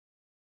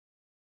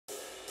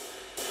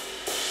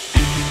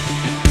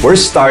We're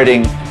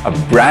starting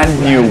a brand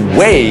new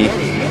way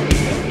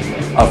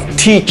of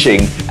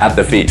teaching at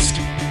the feast.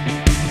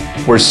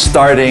 We're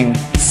starting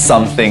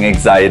something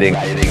exciting.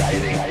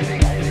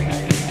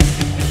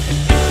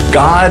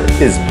 God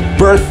is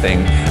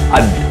birthing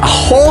a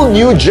whole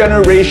new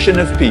generation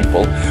of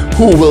people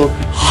who will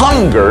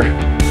hunger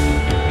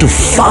to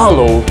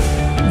follow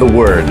the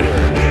Word.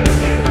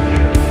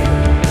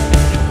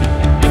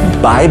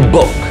 By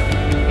book,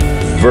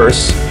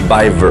 verse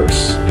by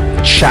verse,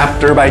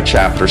 chapter by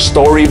chapter,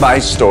 story by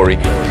story,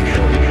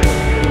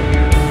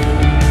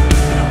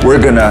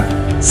 we're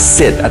gonna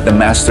sit at the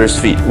Master's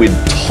feet with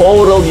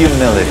total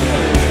humility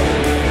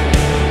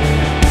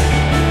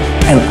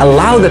and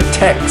allow the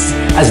text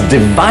as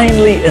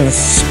divinely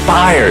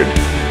inspired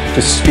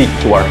to speak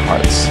to our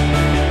hearts.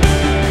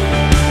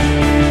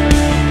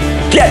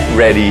 Get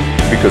ready,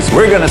 because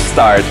we're gonna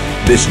start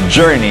this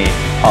journey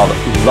of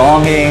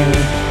longing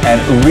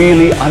and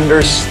really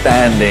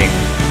understanding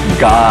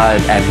God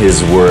and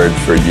His Word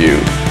for you.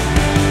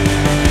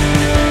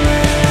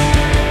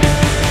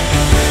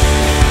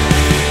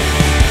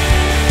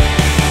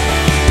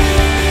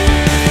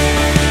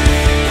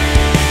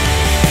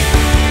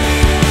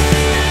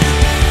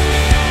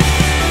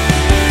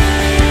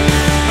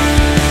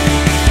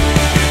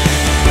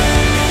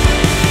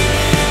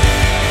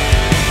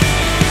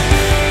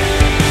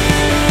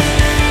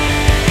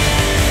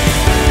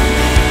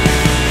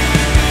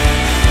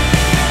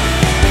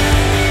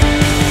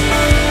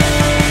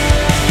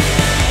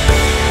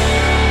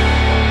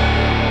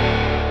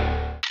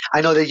 I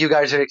know that you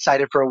guys are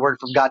excited for a word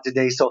from God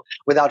today. So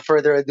without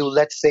further ado,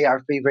 let's say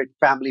our favorite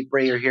family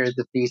prayer here at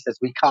the feast as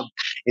we come.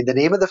 In the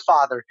name of the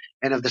Father,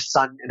 and of the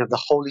Son, and of the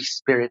Holy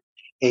Spirit.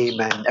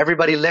 Amen.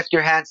 Everybody lift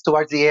your hands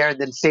towards the air and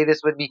then say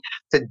this with me.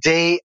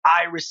 Today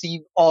I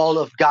receive all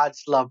of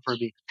God's love for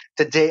me.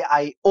 Today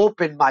I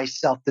open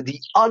myself to the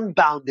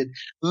unbounded,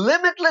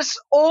 limitless,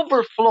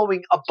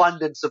 overflowing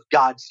abundance of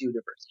God's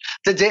universe.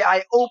 Today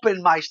I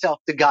open myself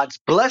to God's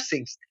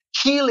blessings,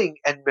 healing,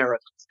 and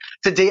miracles.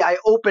 Today I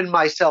open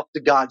myself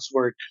to God's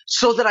Word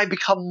so that I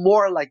become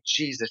more like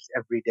Jesus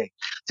every day.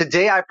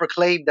 Today I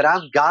proclaim that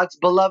I'm God's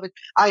beloved,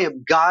 I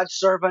am God's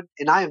servant,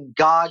 and I am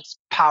God's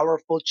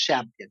powerful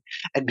champion.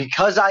 And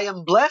because I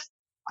am blessed,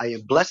 I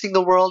am blessing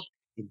the world.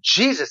 In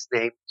Jesus'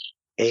 name,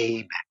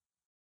 amen.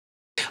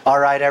 All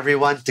right,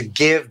 everyone, to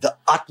give the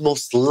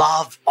utmost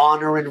love,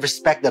 honor, and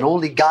respect that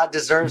only God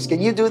deserves.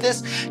 Can you do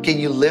this? Can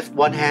you lift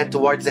one hand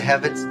towards the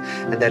heavens?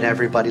 And then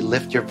everybody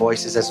lift your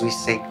voices as we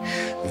sing.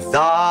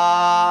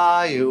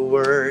 Thy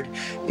word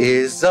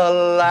is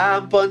a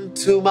lamp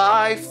unto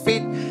my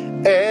feet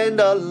and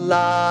a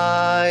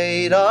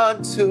light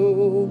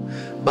unto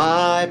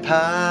my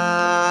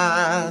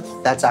path.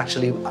 That's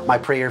actually my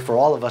prayer for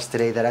all of us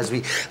today, that as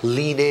we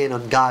lean in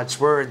on God's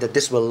Word, that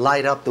this will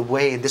light up the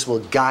way and this will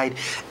guide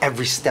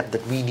every step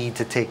that we need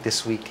to take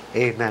this week.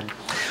 Amen.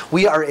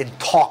 We are in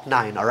talk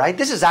 9, all right?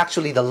 This is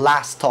actually the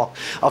last talk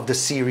of the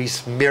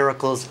series,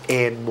 Miracles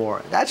and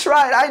More. That's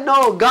right, I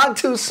know, gone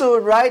too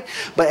soon, right?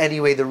 But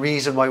anyway, the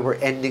reason why we're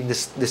ending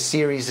this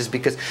series is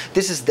because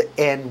this is the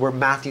end where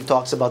Matthew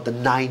talks about the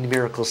 9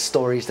 miracle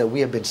stories that we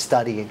have been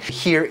studying.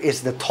 Here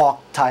is the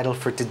talk title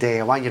for today.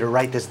 I want you to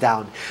write this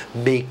down.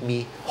 Make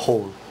me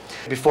whole.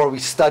 Before we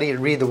study and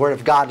read the Word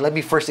of God, let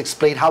me first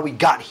explain how we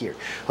got here.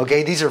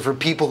 Okay, these are for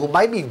people who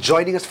might be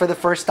joining us for the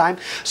first time,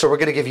 so we're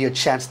going to give you a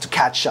chance to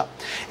catch up.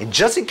 And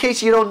just in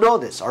case you don't know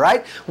this, all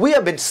right, we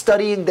have been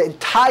studying the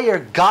entire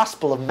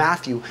Gospel of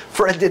Matthew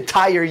for an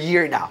entire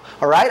year now.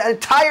 All right, an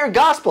entire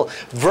Gospel,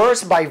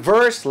 verse by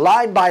verse,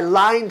 line by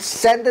line,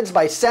 sentence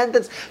by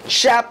sentence,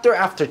 chapter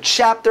after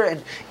chapter,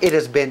 and it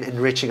has been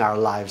enriching our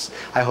lives.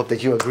 I hope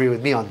that you agree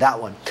with me on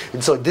that one.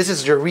 And so this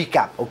is your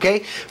recap, okay?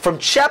 From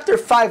chapter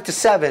 5 to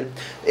 7,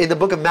 in the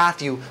book of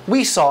Matthew,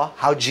 we saw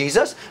how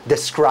Jesus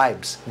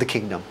describes the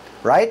kingdom,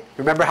 right?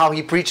 Remember how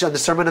he preached on the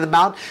Sermon on the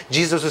Mount?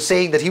 Jesus was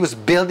saying that he was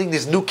building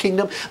this new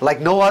kingdom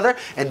like no other.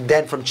 And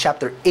then from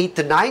chapter 8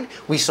 to 9,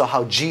 we saw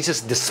how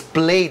Jesus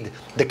displayed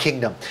the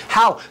kingdom.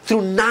 How?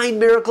 Through 9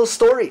 miracle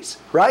stories,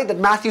 right? That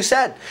Matthew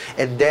said.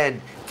 And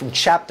then from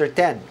chapter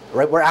 10,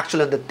 right? We're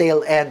actually on the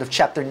tail end of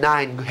chapter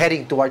 9,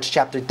 heading towards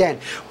chapter 10.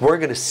 We're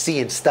going to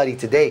see and study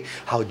today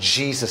how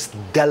Jesus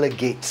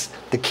delegates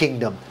the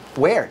kingdom.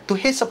 Where? To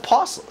His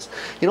apostles,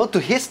 to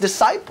His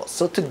disciples.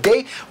 So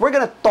today we're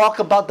going to talk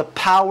about the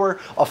power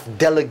of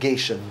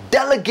delegation.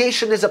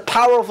 Delegation is a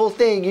powerful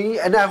thing,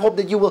 and I hope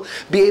that you will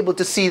be able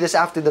to see this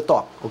after the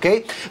talk,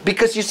 okay?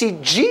 Because you see,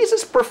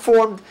 Jesus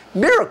performed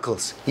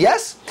miracles,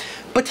 yes?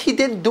 But He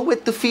didn't do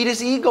it to feed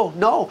His ego.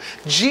 No,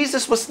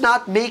 Jesus was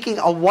not making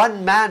a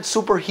one-man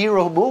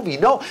superhero movie.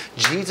 No,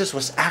 Jesus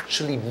was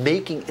actually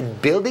making and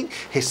building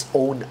His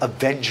own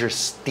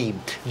Avengers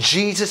team.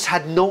 Jesus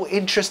had no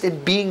interest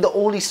in being the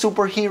only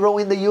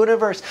superhero in the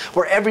universe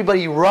where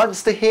everybody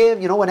runs to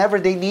Him, whenever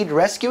they need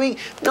rescuing.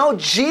 No,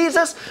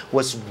 Jesus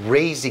was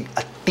raising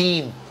a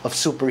team of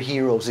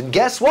superheroes. And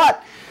guess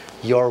what?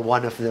 You're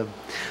one of them.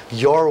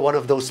 You're one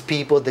of those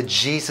people that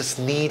Jesus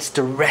needs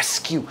to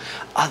rescue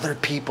other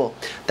people.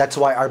 That's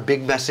why our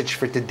big message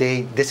for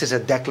today, this is a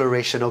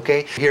declaration,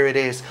 okay? Here it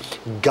is.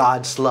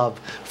 God's love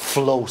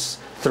flows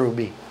through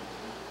me.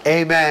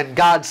 Amen.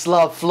 God's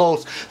love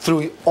flows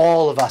through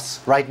all of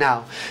us right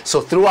now. So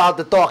throughout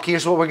the talk,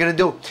 here's what we're going to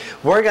do.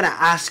 We're going to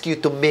ask you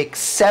to make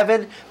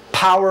 7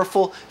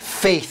 powerful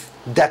faith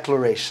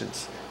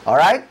declarations. All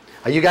right?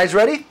 Are you guys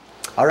ready?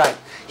 All right.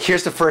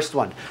 Here's the first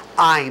one.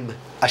 I'm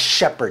a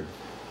shepherd.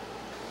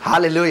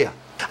 Hallelujah.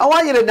 I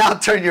want you to now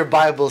turn your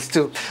Bibles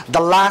to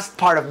the last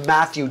part of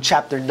Matthew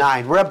chapter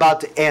 9. We're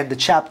about to end the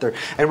chapter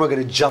and we're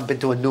going to jump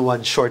into a new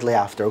one shortly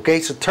after.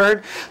 Okay, so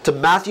turn to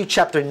Matthew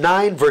chapter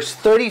 9 verse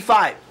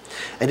 35.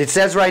 And it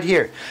says right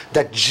here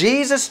that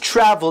Jesus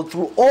traveled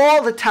through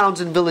all the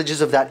towns and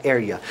villages of that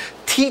area,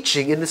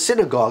 teaching in the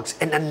synagogues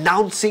and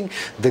announcing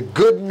the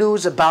good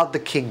news about the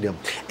kingdom.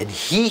 And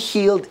he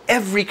healed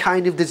every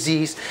kind of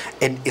disease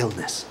and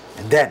illness.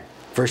 And then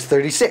verse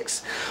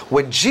 36,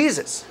 when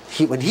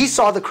he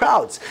saw the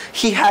crowds,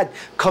 he had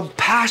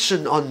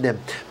compassion on them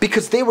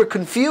because they were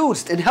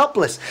confused and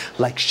helpless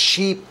like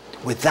sheep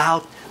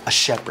without a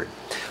shepherd.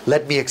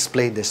 Let me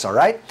explain this, all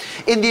right?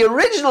 In the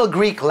original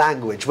Greek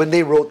language, when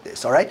they wrote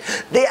this, all right,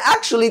 they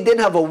actually didn't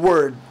have a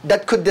word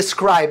that could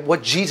describe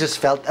what Jesus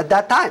felt at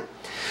that time.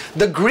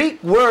 The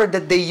Greek word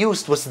that they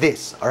used was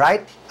this, all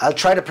right? I'll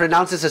try to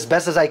pronounce this as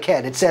best as I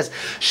can. It says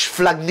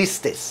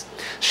splagnistes.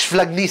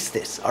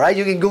 Splagnistes, all right?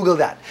 You can Google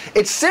that.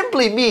 It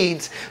simply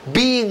means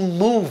being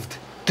moved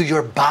to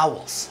your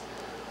bowels.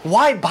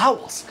 Why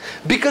bowels?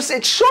 Because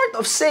it's short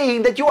of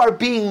saying that you are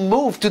being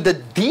moved to the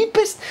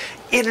deepest,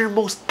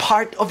 innermost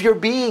part of your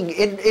being.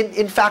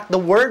 In fact, the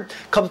word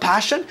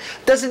compassion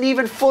doesn't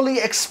even fully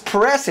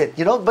express it,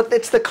 you know, but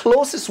it's the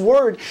closest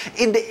word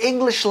in the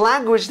English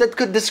language that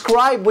could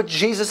describe what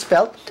Jesus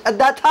felt at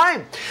that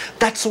time.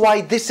 That's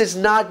why this is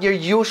not your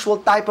usual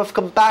type of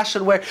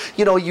compassion where,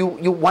 you know, you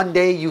one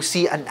day you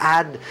see an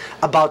ad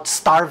about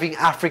starving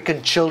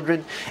African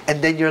children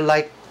and then you're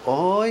like,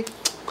 oy,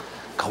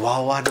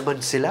 kawawa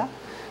naman sila.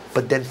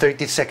 But then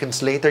 30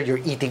 seconds later, you're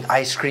eating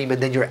ice cream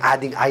and then you're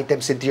adding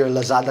items into your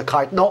Lazada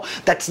cart. No,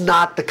 that's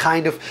not the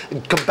kind of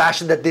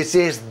compassion that this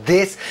is.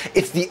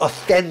 It's the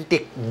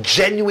authentic,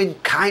 genuine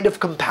kind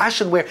of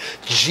compassion where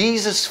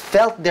Jesus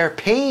felt their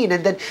pain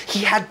and then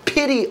he had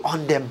pity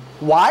on them.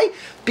 Why?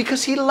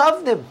 Because he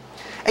loved them.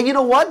 And you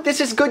know what?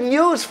 This is good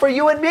news for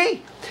you and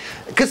me.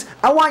 Because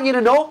I want you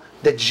to know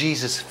that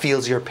Jesus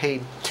feels your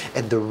pain.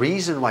 And the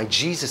reason why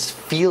Jesus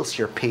feels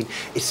your pain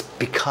is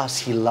because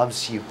he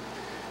loves you.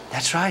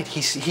 That's right.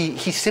 He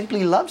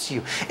simply loves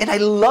you. And I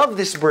love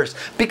this verse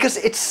because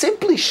it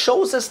simply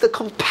shows us the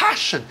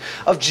compassion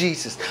of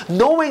Jesus.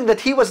 Knowing that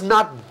he was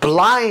not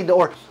blind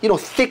or, you know,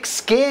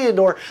 thick-skinned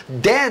or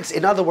dense.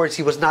 In other words,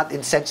 he was not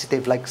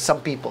insensitive like some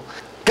people.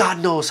 God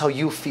knows how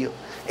you feel.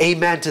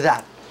 Amen to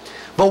that.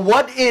 But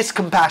what is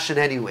compassion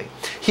anyway?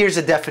 Here's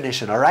a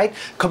definition, all right?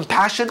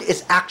 Compassion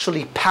is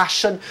actually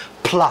passion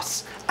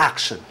plus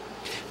action.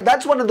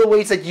 That's one of the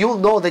ways that you'll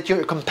know that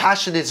your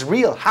compassion is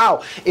real.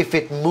 How? If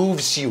it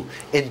moves you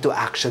into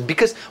action.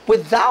 Because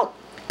without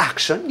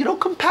action, you know,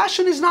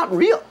 compassion is not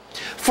real.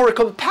 For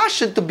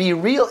compassion to be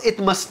real, it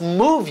must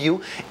move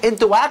you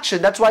into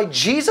action. That's why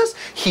Jesus,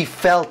 he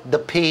felt the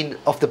pain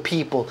of the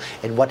people.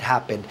 And what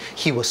happened?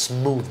 He was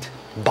moved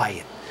by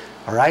it.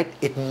 All right?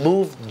 It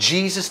moved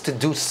Jesus to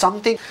do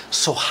something.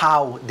 So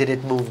how did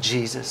it move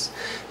Jesus?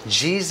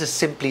 Jesus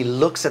simply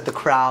looks at the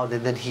crowd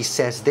and then he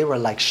says they were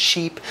like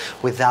sheep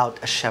without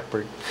a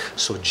shepherd.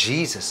 So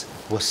Jesus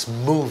was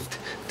moved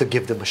to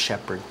give them a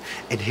shepherd.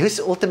 And his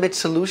ultimate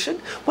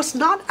solution was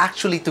not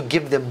actually to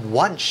give them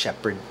one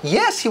shepherd.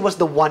 Yes, he was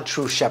the one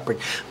true shepherd.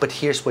 But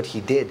here's what he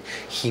did.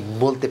 He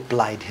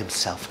multiplied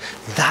himself.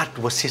 That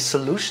was his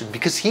solution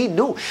because he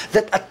knew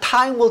that a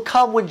time will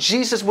come when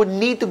Jesus would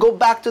need to go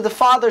back to the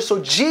Father.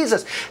 So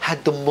Jesus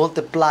had to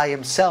multiply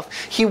himself.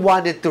 He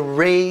wanted to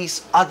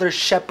raise other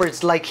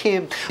shepherds like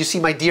him. You see,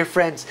 my dear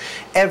friends,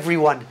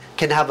 everyone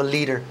can have a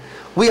leader.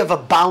 We have a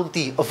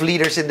bounty of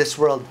leaders in this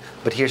world.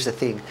 But here's the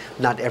thing,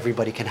 not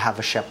everybody can have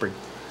a shepherd.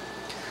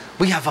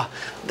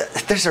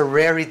 There's a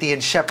rarity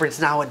in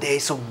shepherds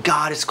nowadays, so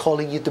God is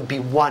calling you to be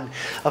one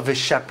of his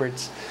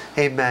shepherds.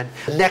 Amen.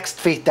 Next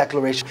faith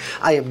declaration,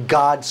 I am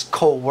God's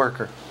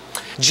co-worker.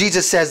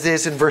 Jesus says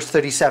this in verse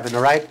 37,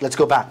 all right? Let's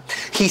go back.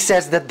 He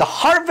says that the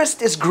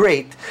harvest is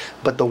great,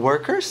 but the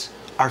workers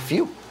are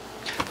few.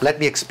 Let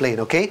me explain,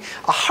 okay?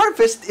 A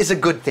harvest is a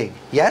good thing,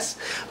 yes?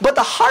 But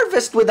a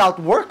harvest without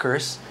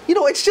workers, you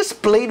know, it's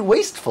just plain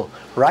wasteful,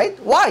 right?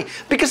 Why?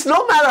 Because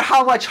no matter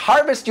how much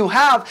harvest you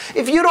have,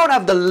 if you don't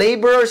have the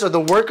laborers or the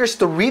workers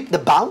to reap the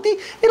bounty,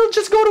 it'll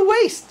just go to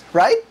waste,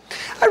 right?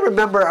 I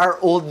remember our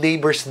old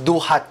neighbor's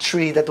duhat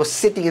tree that was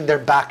sitting in their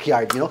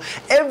backyard, you know?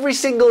 Every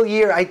single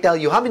year, I tell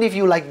you, how many of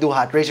you like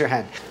duhat? Raise your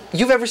hand.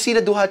 You've ever seen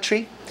a duhat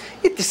tree?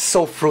 It is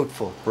so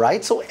fruitful,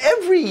 right? So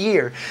every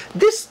year,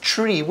 this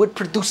tree would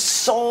produce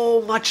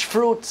so much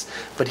fruits.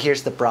 But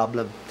here's the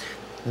problem.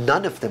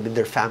 None of them in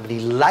their family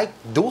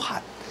liked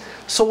duhat.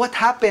 So what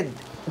happened?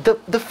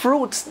 the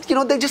fruits,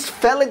 they just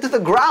fell into the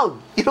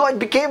ground. It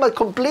became a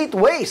complete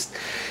waste.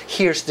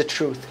 Here's the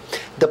truth.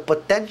 The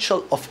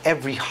potential of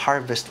every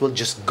harvest will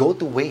just go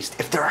to waste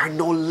if there are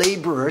no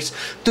laborers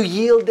to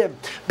yield them.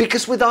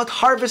 Because without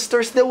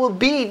harvesters, there will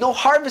be no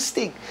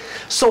harvesting.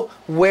 So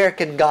where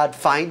can God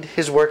find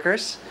His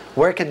workers?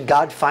 Where can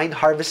God find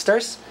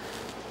harvesters?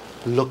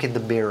 Look in the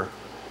mirror.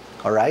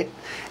 All right?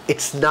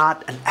 It's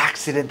not an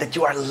accident that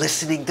you are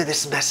listening to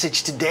this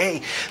message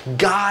today.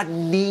 God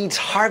needs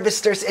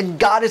harvesters, and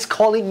God is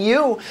calling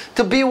you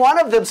to be one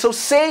of them. So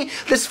say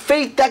this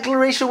faith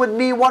declaration with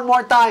me one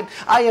more time.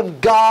 I am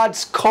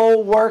God's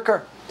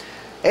co-worker.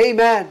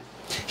 Amen.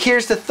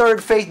 Here's the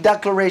third faith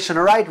declaration,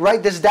 all right?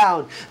 Write this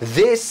down.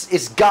 This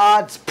is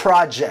God's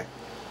project.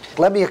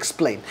 Let me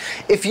explain.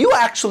 If you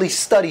actually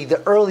study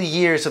the early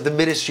years of the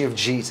ministry of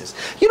Jesus,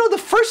 the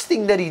first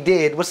thing that He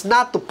did was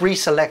not to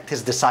pre-select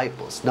His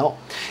disciples. No.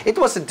 It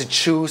wasn't to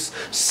choose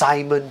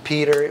Simon,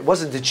 Peter. It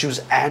wasn't to choose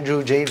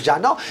Andrew, James,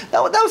 John. No.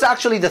 That was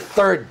actually the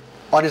third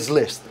on His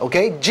list.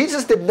 Okay?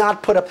 Jesus did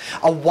not put up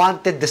a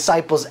wanted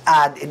disciples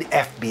ad in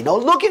FB. No.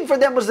 Looking for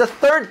them was the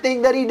third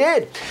thing that He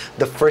did.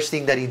 The first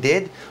thing that He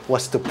did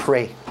was to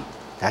pray.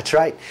 That's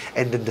right.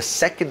 And then the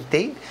second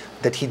thing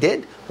that He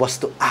did was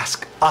to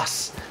ask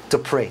us to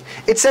pray.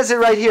 It says it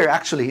right here,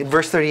 actually, in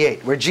verse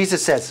 38, where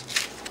Jesus says,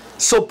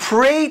 "So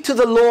pray to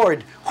the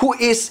Lord who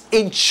is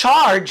in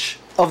charge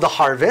of the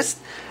harvest.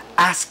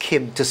 Ask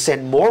Him to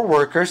send more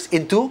workers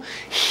into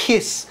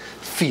His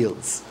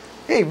fields."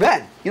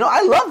 Amen.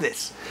 I love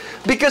this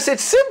because it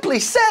simply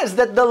says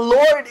that the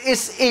Lord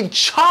is in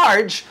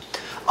charge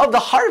of the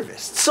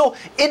harvest. So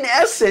in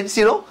essence,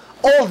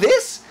 all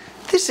this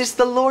is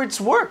the Lord's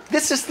work.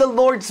 This is the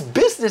Lord's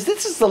business.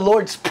 This is the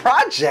Lord's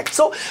project.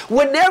 So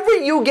whenever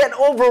you get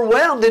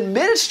overwhelmed in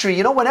ministry,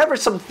 whenever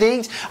some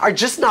things are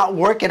just not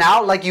working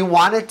out like you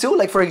wanted to,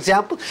 like for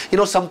example,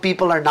 some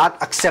people are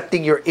not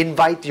accepting your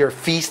invite to your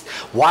feast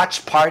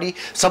watch party.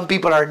 Some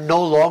people are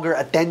no longer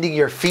attending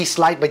your feast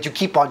night, but you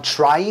keep on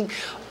trying.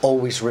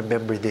 Always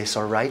remember this,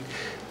 all right?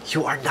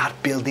 You are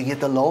not building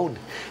it alone.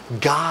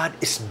 God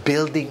is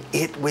building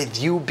it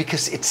with you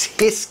because it's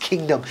His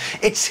kingdom.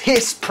 It's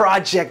His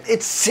project.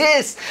 It's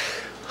His.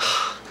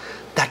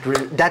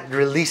 That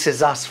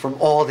releases us from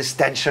all this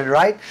tension,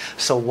 right?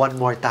 So one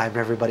more time,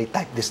 everybody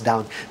type this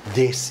down.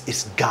 This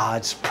is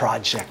God's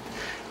project.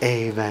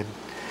 Amen.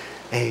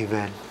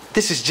 Amen.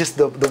 This is just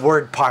the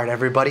word part,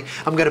 everybody.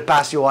 I'm going to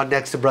pass you on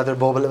next to Brother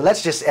Bo.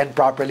 Let's just end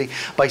properly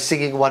by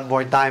singing one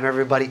more time,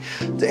 everybody,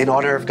 in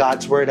honor of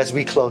God's word as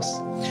we close.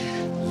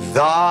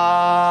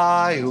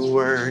 Thy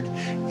word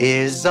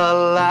is a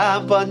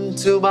lamp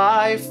unto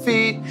my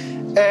feet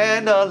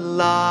and a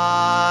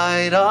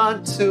light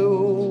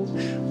unto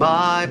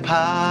my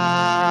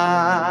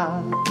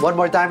path. One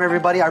more time,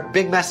 everybody. Our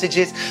big message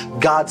is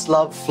God's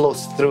love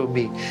flows through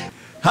me.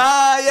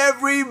 Hi,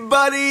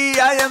 everybody.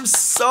 I am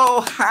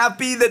so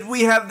happy that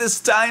we have this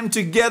time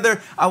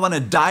together. I want to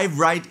dive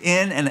right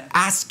in and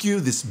ask you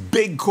this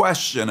big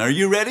question. Are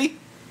you ready?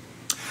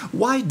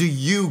 Why do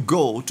you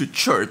go to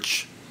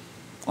church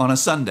on a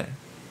Sunday?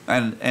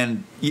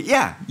 And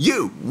yeah,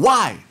 you.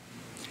 Why?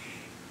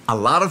 A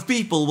lot of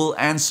people will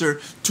answer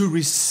to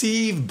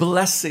receive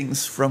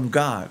blessings from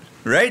God,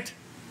 right?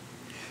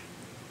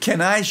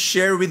 Can I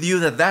share with you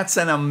that that's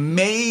an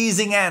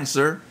amazing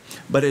answer,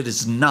 but it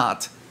is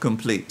not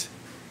complete.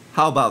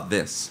 How about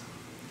this?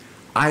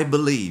 I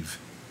believe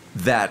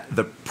that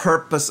the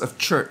purpose of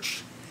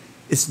church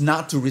is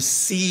not to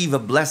receive a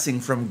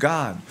blessing from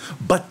God,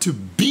 but to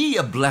be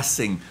a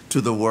blessing to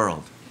the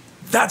world.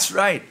 That's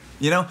right.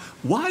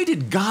 Why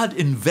did God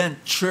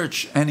invent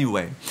church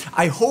anyway?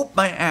 I hope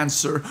my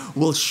answer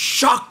will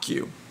shock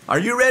you. Are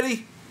you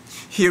ready?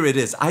 Here it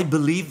is. I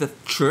believe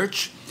that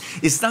church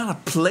is not a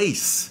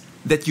place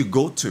that you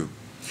go to.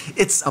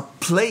 It's a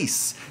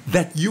place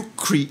that you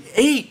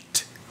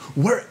create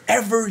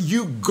wherever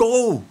you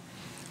go.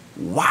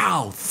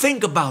 Wow,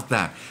 think about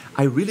that.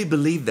 I really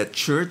believe that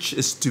church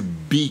is to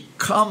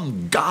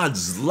become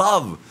God's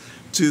love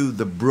to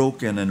the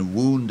broken and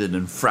wounded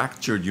and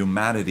fractured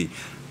humanity.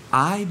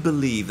 I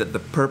believe that the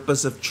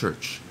purpose of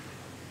church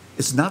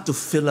is not to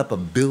fill up a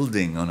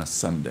building on a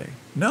Sunday.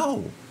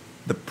 No,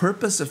 the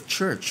purpose of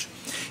church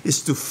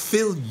is to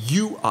fill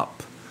you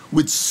up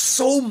with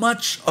so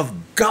much of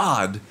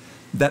God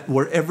that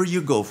wherever you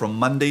go, from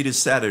Monday to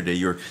Saturday,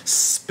 you're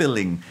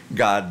spilling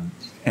God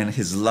and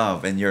His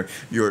love, and you're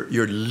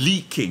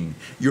leaking,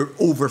 you're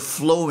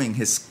overflowing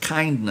His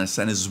kindness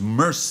and His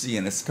mercy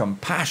and His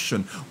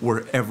compassion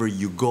wherever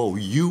you go.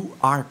 You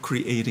are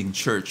creating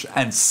church.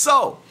 And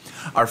so,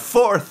 our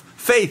fourth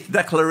faith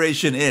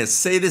declaration is,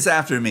 say this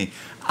after me,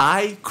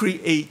 I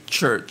create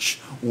church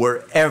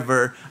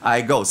wherever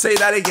I go. Say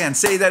that again,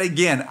 say that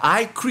again.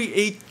 I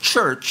create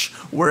church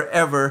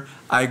wherever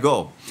I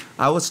go.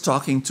 I was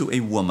talking to a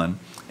woman,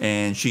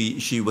 and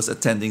she was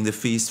attending the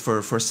feast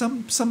for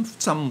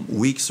some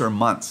weeks or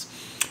months.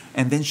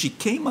 And then she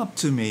came up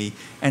to me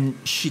and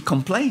she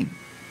complained.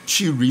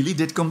 She really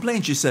did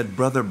complain. She said,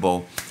 Brother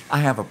Bo, I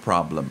have a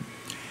problem.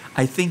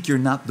 I think you're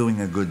not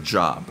doing a good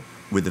job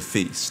with the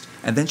feast.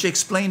 And then she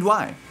explained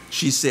why.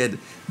 She said,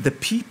 the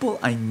people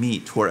I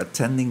meet who are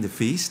attending the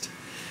feast,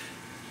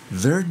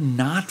 they're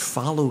not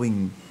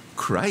following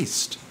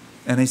Christ.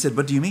 And I said,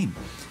 what do you mean?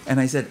 And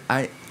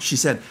she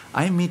said,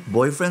 I meet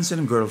boyfriends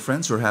and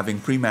girlfriends who are having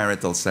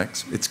premarital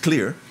sex. It's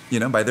clear,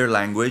 by their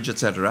language,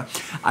 etc.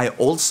 I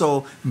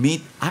also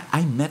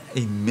I met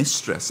a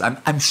mistress.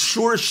 I'm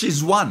sure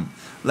she's one.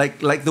 Like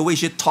the way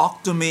she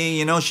talked to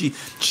me,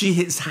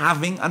 she is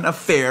having an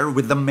affair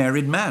with a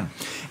married man.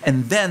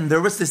 And then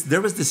there was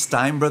this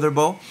time, Brother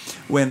Bo,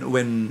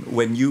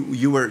 when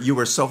you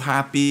were so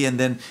happy, and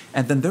then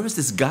there was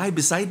this guy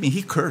beside me.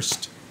 He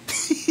cursed.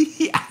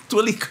 He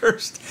actually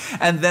cursed.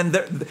 And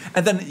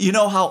then you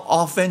know how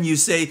often you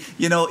say,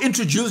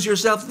 introduce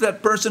yourself to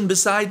that person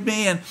beside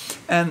me,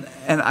 and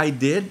I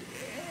did,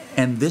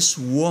 and this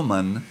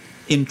woman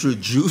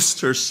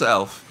introduced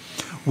herself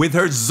with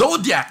her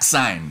zodiac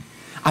sign.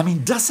 I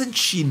mean, doesn't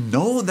she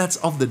know that's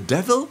of the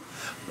devil?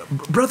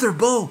 Brother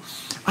Bo,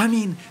 I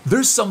mean,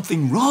 there's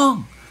something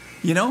wrong,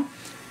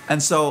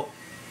 And so,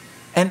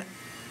 and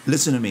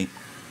listen to me,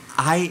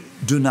 I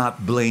do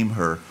not blame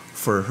her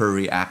for her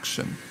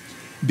reaction.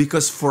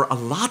 Because for a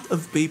lot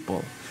of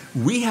people,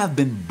 we have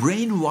been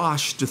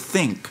brainwashed to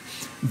think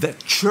that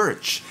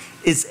church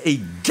is a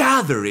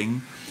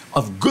gathering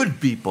of good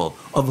people,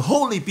 of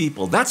holy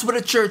people. That's what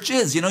a church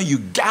is. You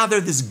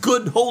gather this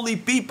good, holy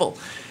people.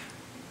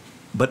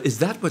 But is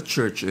that what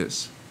church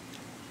is?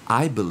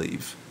 I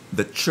believe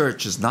that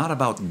church is not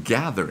about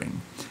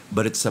gathering,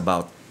 but it's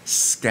about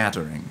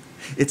scattering.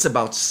 It's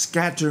about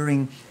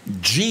scattering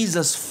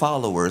Jesus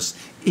followers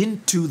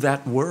into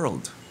that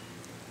world.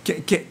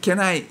 Can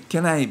I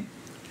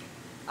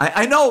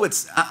know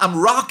I'm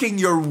rocking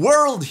your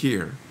world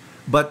here.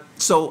 But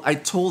so I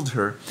told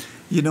her,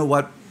 you know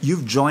what?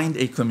 You've joined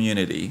a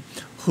community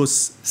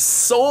whose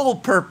sole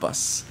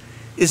purpose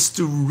is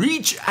to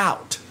reach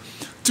out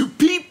to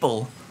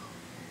people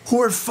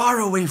who are far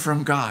away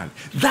from God.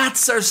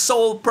 That's our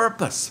sole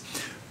purpose.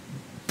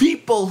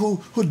 People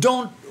who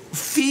don't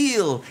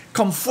feel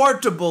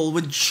comfortable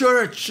with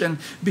church and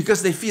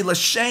because they feel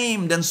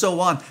ashamed and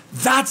so on.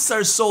 That's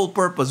our sole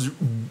purpose.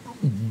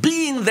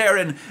 Being there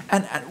and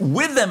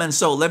with them. And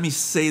so let me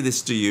say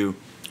this to you.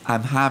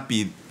 I'm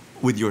happy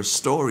with your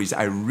stories.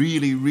 I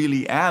really,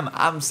 really am.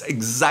 I'm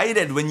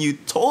excited when you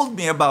told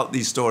me about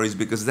these stories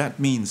because that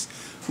means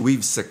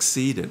we've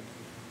succeeded.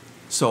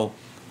 So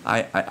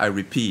I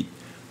repeat,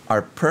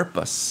 our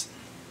purpose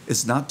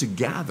is not to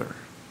gather.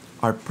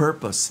 Our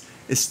purpose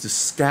is to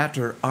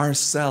scatter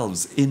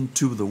ourselves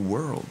into the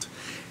world.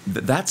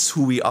 That's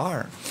who we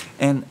are.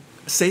 And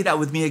say that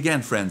with me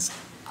again, friends.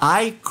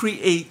 I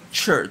create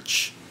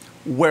church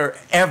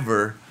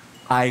wherever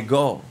I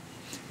go.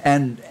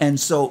 And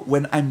so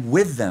when I'm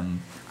with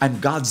them, I'm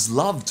God's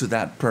love to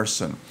that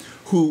person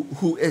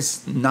who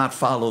is not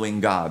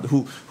following God,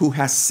 who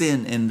has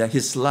sin in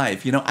his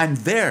life. I'm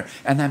there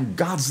and I'm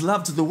God's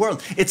love to the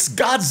world. It's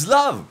God's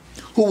love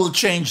who will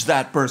change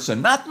that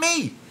person, not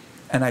me.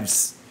 And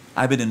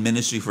I've been in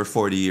ministry for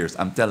 40 years.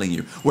 I'm telling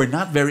you, we're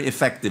not very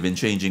effective in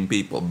changing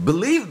people.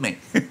 Believe me.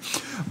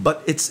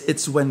 But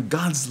it's when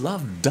God's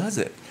love does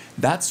it.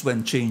 That's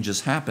when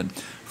changes happen.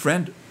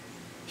 Friend,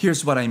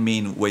 here's what I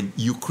mean when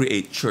you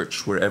create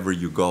church wherever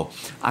you go.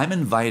 I'm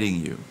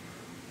inviting you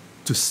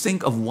to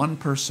think of one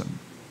person.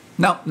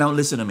 Now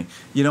listen to me.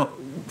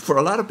 For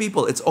a lot of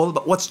people, it's all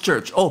about what's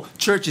church? Oh,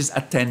 church is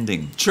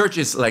attending. Church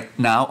is like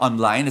now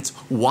online. It's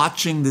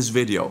watching this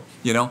video.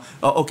 Oh,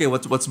 okay,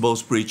 what's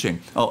Bo's preaching?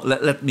 Oh,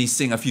 let me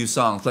sing a few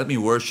songs. Let me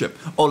worship.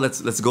 Oh,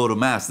 let's go to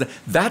mass.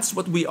 That's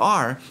what we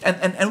are,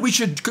 and we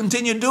should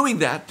continue doing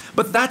that.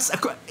 But that's an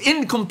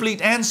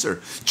incomplete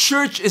answer.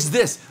 Church is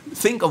this.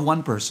 Think of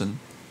one person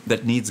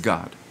that needs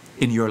God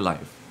in your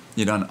life.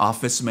 An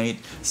office mate,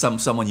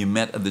 someone you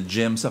met at the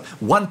gym,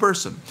 one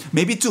person,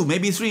 maybe two,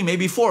 maybe three,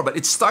 maybe four, but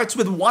it starts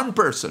with one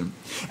person.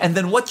 And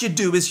then what you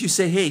do is you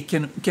say, hey,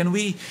 can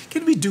we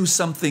do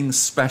something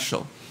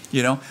special?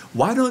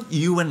 Why don't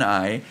you and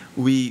I,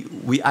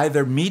 we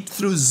either meet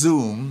through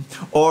Zoom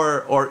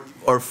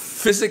or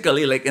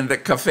physically, like in the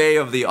cafe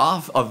of the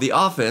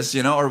office,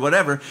 or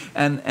whatever,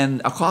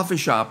 and a coffee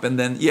shop, and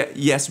then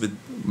yes, with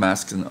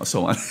masks and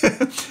so on.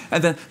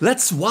 And then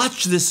let's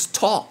watch this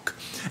talk.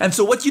 And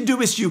so what you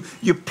do is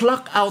you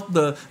pluck out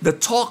the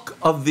talk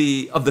of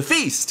the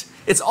feast.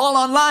 It's all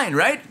online,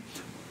 right?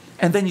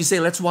 And then you say,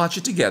 let's watch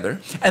it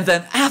together. And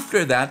then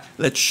after that,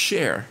 let's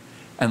share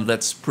and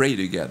let's pray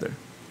together.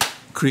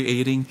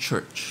 Creating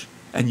church.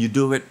 And you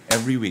do it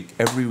every week.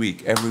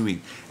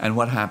 And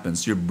what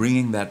happens? You're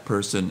bringing that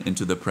person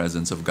into the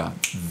presence of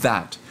God.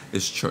 That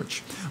is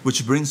church.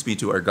 Which brings me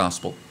to our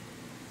gospel.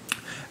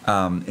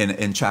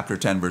 In chapter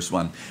 10, verse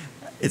 1,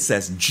 it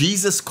says,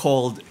 Jesus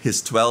called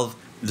his 12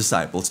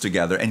 disciples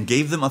together and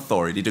gave them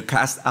authority to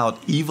cast out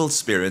evil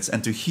spirits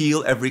and to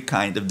heal every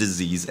kind of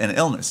disease and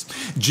illness.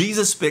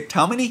 Jesus picked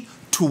how many?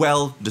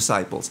 12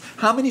 disciples.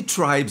 How many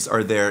tribes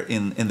are there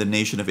in the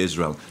nation of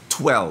Israel?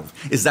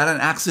 12. Is that an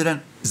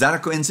accident? Is that a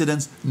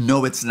coincidence?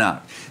 No, it's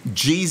not.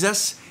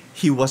 Jesus,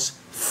 he was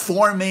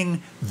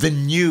forming the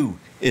new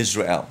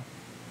Israel.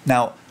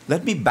 Now,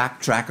 let me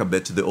backtrack a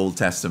bit to the Old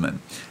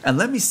Testament. And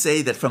let me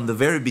say that from the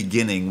very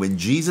beginning, when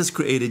Jesus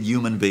created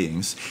human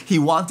beings, he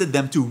wanted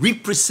them to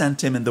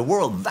represent him in the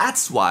world.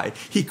 That's why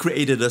he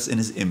created us in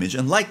his image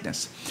and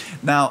likeness.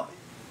 Now,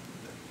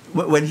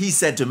 when he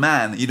said to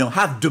man,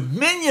 have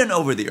dominion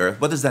over the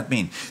earth, what does that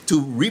mean?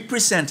 To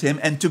represent him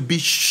and to be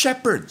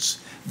shepherds.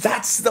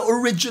 That's the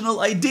original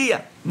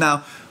idea.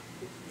 Now,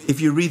 if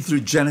you read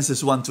through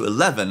Genesis 1 to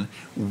 11,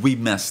 we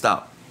messed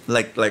up.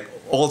 Like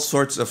all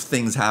sorts of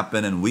things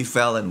happened and we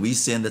fell and we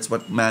sinned. That's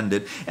what man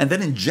did. And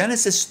then in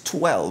Genesis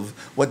 12,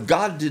 what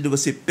God did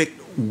was he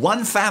picked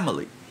one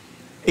family,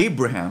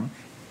 Abraham,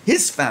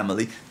 his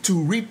family,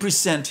 to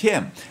represent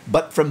him.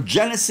 But from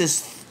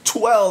Genesis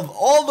 12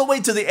 all the way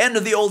to the end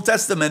of the Old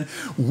Testament,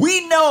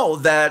 we know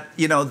that,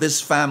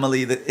 this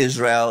family, the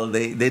Israel,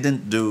 they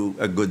didn't do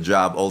a good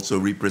job also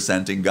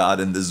representing God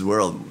in this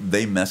world.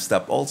 They messed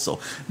up also.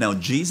 Now,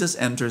 Jesus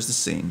enters the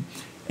scene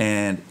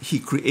and he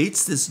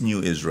creates this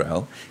new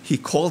Israel. He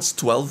calls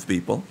 12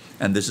 people,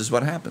 and this is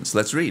what happens.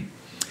 Let's read.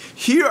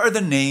 Here are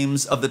the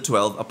names of the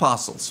 12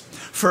 apostles.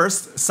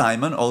 First,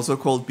 Simon, also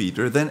called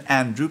Peter, then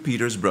Andrew,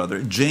 Peter's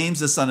brother, James,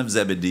 the son of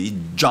Zebedee,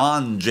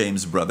 John,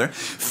 James' brother,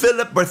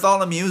 Philip,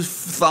 Bartholomew,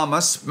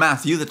 Thomas,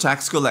 Matthew, the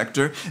tax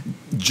collector,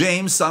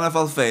 James, son of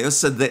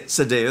Alphaeus,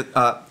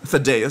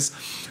 Thaddeus,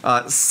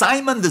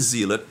 Simon the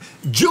Zealot,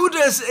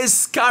 Judas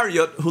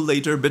Iscariot, who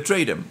later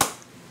betrayed him.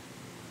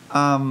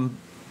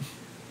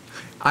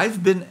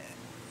 I've been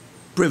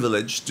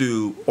privileged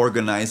to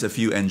organize a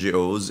few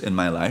NGOs in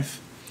my life.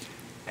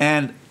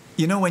 And,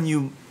 when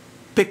you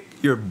pick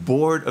your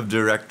board of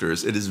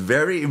directors, it is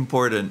very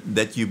important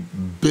that you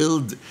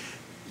build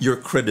your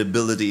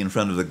credibility in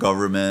front of the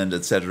government,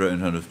 etc., in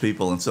front of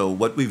people. And so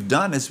what we've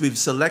done is we've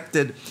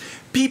selected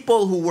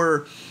people who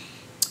were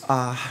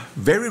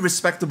very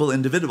respectable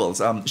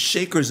individuals,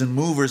 shakers and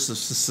movers of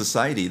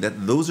society.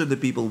 Those are the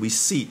people we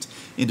seat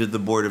into the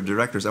board of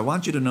directors. I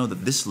want you to know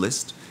that this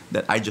list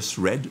that I just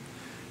read,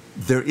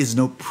 there is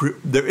no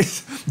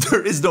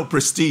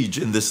prestige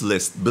in this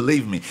list.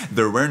 Believe me,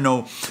 there were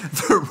no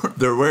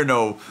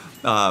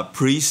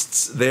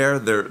priests there.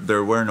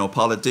 There were no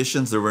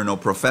politicians. There were no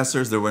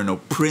professors. There were no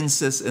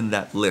princes in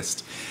that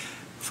list.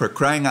 For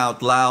crying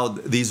out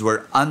loud, these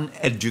were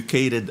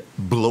uneducated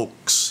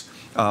blokes.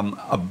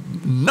 A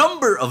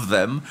number of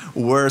them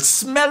were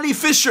smelly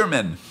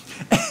fishermen,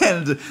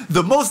 and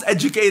the most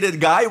educated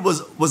guy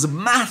was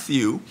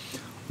Matthew,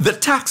 the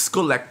tax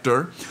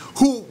collector,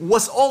 who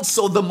was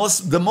also the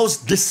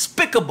most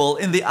despicable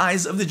in the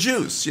eyes of the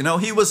Jews.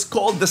 He was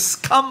called the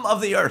scum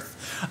of the earth,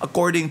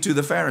 according to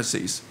the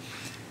Pharisees.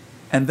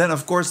 And then,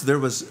 of course, there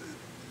was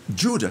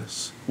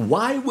Judas.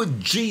 Why would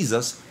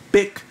Jesus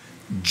pick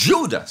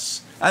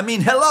Judas? I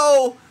mean,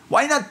 hello,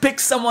 why not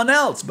pick someone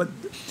else? But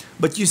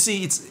you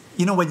see, it's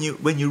when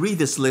you read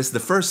this list,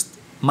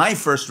 my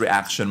first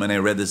reaction when I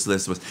read this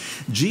list was,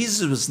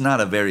 Jesus was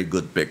not a very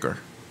good picker.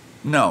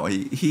 No,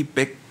 he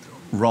picked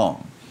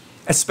wrong,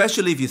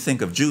 especially if you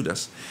think of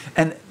Judas.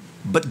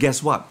 But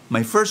guess what?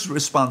 My first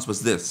response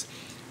was this: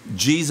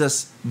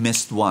 Jesus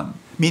missed one,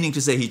 meaning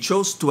to say he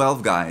chose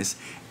 12 guys,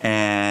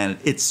 and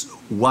it's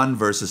 1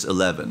 versus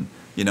 11.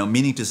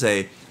 Meaning to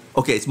say,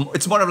 okay,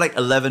 it's more of like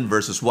 11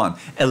 versus 1.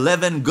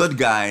 11 good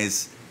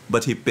guys,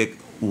 but he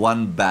picked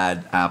one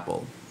bad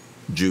apple,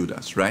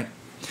 Judas, right?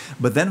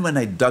 But then when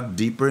I dug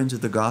deeper into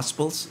the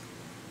Gospels,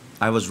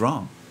 I was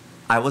wrong.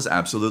 I was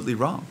absolutely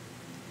wrong.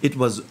 It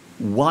was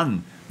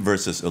 1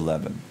 verses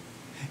 11.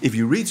 If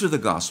you read through the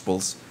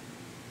Gospels,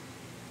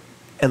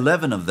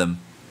 11 of them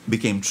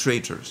became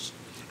traitors.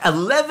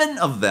 11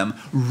 of them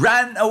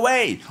ran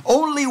away.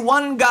 Only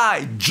one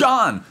guy,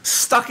 John,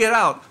 stuck it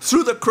out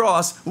through the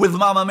cross with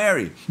Mama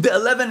Mary. The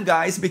 11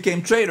 guys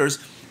became traitors,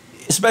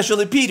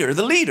 especially Peter,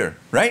 the leader,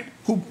 right?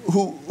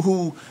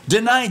 Who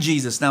denied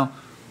Jesus. Now,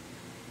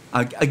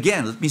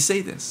 again, let me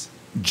say this.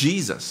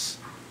 Jesus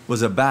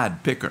was a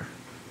bad picker,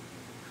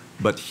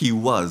 but he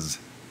was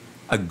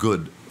a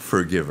good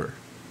forgiver.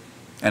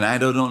 And I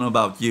don't know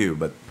about you,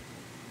 but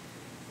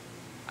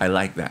I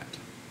like that,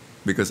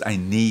 because I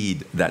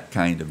need that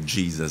kind of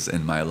Jesus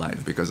in my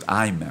life, because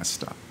I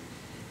messed up.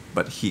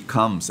 But he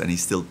comes and he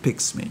still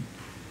picks me,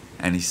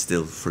 and he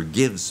still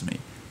forgives me,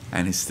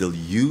 and he still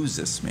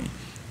uses me.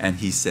 And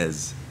he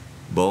says,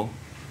 Bo,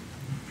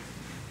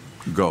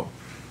 go,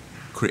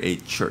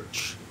 create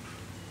church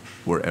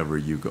wherever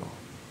you go.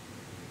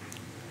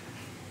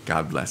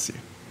 God bless you.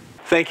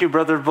 Thank you,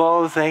 Brother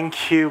Bo.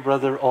 Thank you,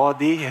 Brother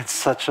Audie. It's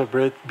such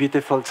a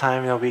beautiful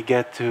time that we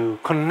get to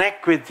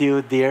connect with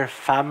you, dear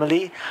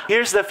family.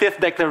 Here's the fifth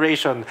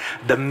declaration.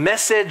 The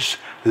message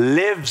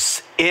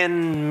lives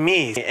in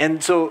me.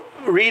 And so,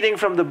 reading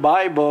from the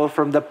Bible,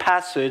 from the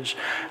passage,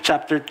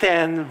 chapter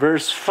 10,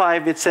 verse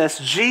 5, it says,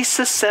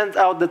 Jesus sent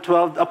out the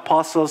 12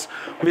 apostles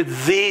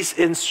with these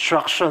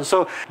instructions.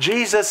 So,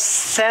 Jesus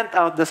sent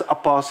out the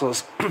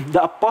apostles.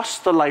 The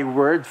apostolai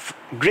word,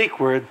 Greek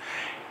word,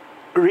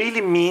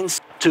 really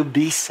means to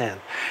be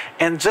sent.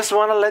 And just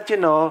want to let you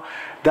know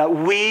that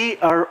we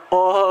are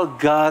all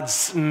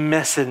God's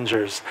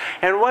messengers.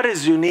 And what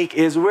is unique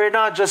is we're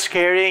not just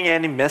carrying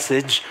any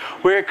message,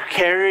 we're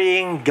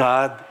carrying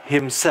God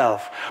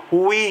Himself.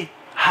 We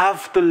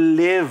have to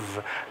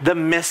live the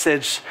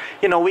message.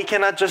 We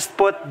cannot just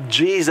put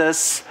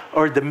Jesus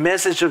or the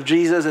message of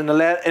Jesus in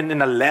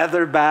a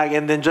leather bag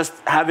and then just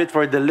have it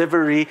for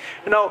delivery.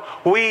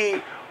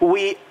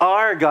 We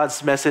are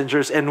God's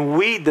messengers and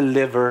we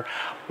deliver.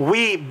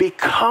 We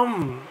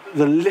become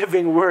the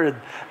living word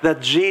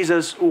that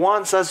Jesus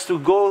wants us to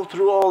go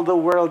through all the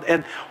world.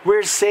 And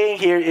we're saying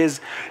here is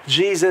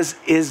Jesus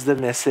is the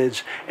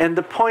message. And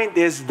the point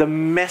is the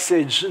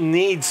message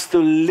needs to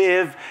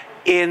live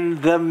in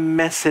the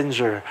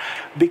messenger,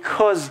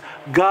 because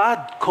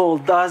God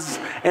called us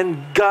and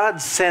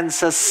God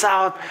sends us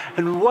out.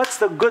 And what's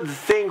the good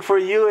thing for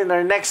you in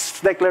our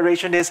next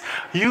declaration is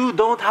you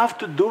don't have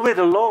to do it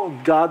alone.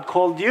 God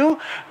called you,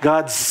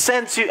 God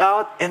sends you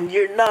out, and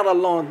you're not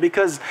alone,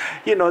 because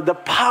the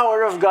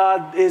power of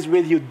God is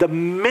with you. The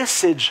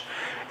message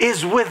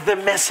is with the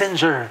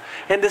messenger.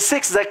 And the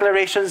sixth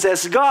declaration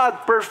says,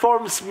 God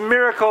performs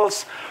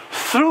miracles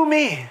through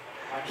me.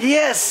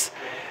 Yes,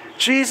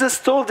 Jesus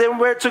told them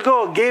where to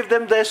go, gave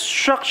them the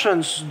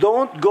instructions.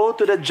 Don't go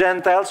to the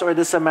Gentiles or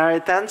the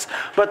Samaritans,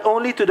 but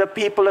only to the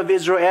people of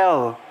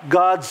Israel,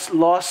 God's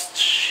lost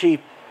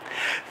sheep.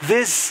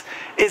 This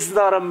is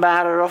not a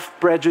matter of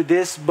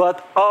prejudice,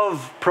 but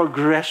of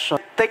progression.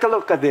 Take a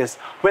look at this.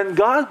 When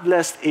God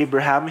blessed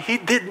Abraham, He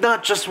did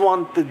not just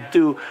want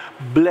to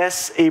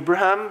bless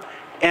Abraham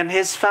and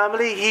his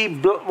family. He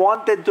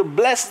wanted to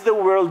bless the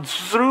world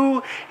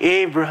through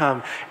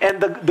Abraham. And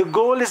the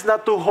goal is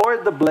not to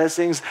hoard the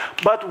blessings,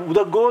 but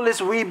the goal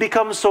is we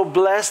become so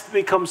blessed,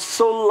 become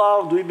so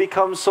loved, we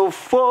become so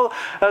full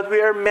that we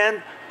are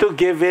meant to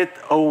give it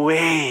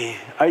away.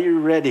 Are you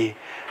ready?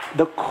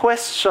 The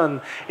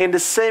question, in the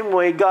same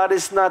way, God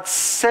is not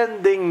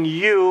sending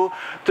you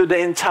to the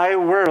entire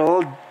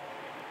world.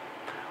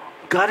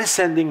 God is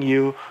sending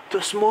you to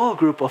a small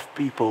group of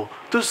people,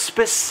 to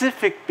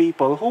specific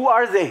people. Who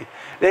are they?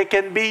 They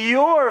can be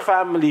your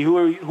family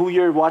who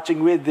you're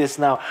watching with this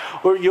now,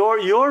 or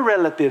your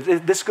relatives.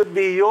 This could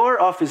be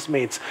your office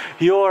mates,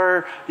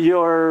 your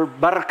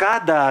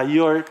barkada,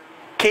 your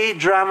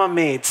K-drama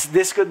mates.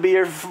 This could be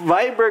your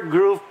Viber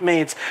group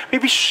mates.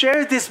 Maybe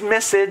share this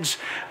message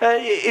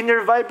in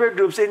your Viber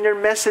groups, in your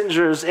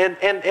messengers, and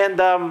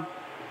the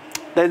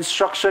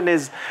instruction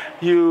is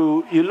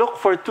you look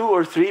for 2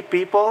 or 3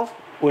 people.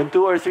 When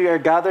 2 or 3 are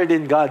gathered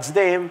in God's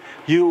name,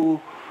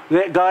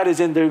 God is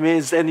in their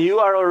midst, and you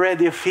are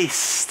already a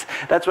feast.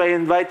 That's why I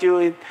invite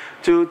you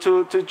to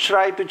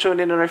try to tune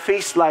in on our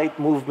Feast Light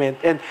movement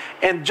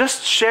and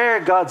just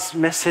share God's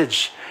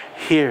message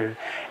here.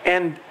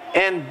 And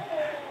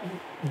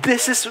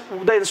this is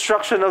the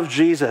instruction of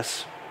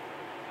Jesus.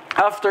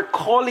 After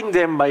calling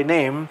them by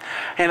name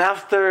and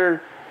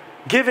after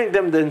giving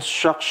them the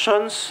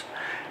instructions,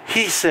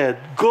 He said,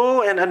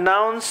 "Go and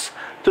announce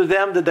to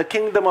them that the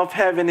kingdom of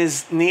heaven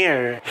is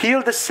near.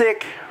 Heal the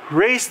sick,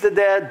 raise the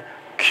dead,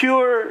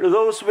 cure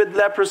those with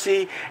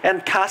leprosy,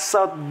 and cast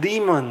out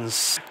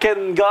demons."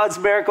 Can God's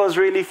miracles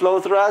really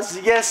flow through us?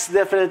 Yes,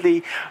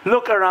 definitely.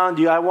 Look around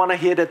you. I want to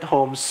hit it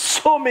home.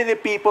 So many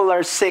people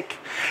are sick.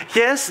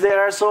 Yes, there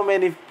are so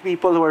many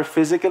people who are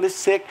physically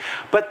sick,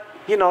 but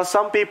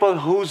some people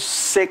who's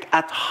sick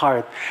at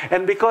heart.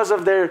 And because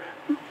of their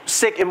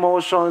sick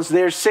emotions,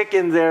 they're sick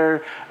in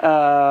their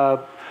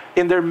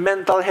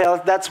mental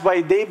health. That's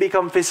why they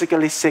become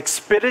physically sick.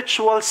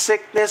 Spiritual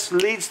sickness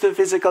leads to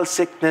physical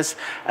sickness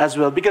as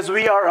well, because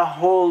we are a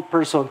whole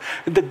person.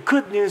 The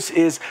good news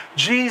is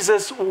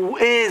Jesus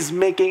is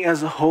making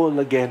us whole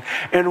again,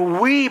 and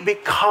we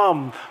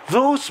become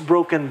those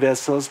broken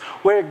vessels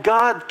where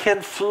God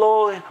can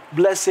flow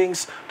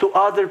blessings to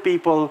other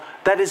people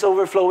that is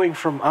overflowing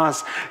from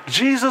us.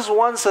 Jesus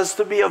wants us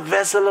to be a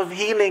vessel of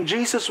healing.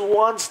 Jesus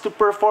wants to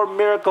perform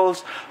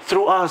miracles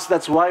through us.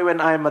 That's why when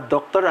I'm a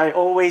doctor, I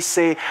always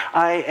say,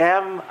 I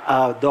am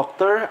a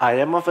doctor, I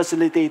am a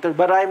facilitator,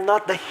 but I'm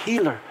not the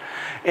healer.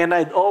 And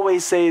I'd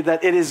always say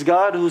that it is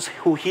God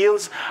who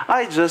heals.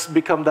 I just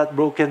become that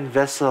broken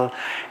vessel.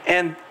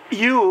 And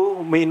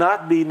you may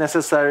not be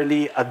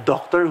necessarily a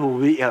doctor,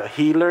 a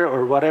healer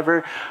or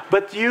whatever,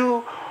 but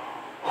you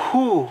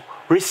who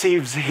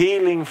receives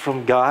healing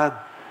from God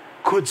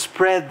could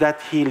spread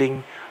that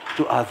healing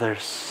to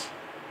others.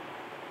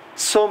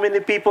 So many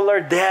people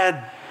are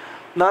dead.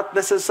 Not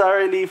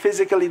necessarily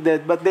physically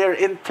dead, but they're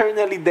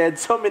internally dead.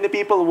 So many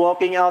people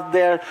walking out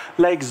there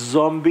like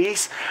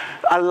zombies,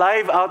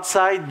 alive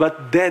outside,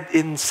 but dead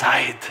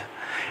inside.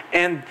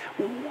 And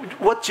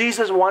what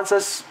Jesus wants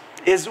us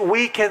is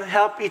we can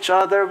help each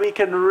other, we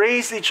can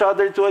raise each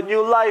other to a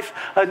new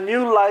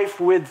life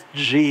with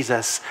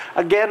Jesus.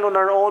 Again, on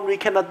our own, we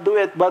cannot do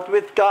it, but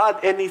with God,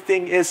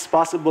 anything is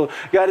possible.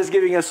 God is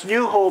giving us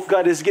new hope.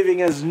 God is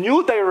giving us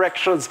new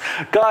directions.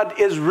 God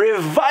is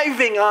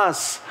reviving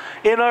us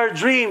in our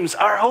dreams,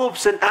 our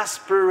hopes and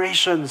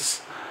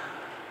aspirations.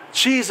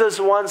 Jesus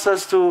wants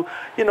us to,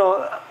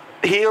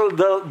 heal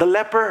the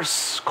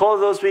lepers. Call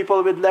those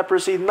people with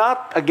leprosy,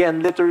 not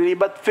again literally,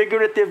 but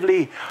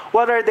figuratively.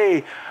 What are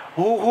they?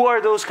 Who are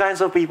those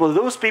kinds of people?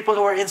 Those people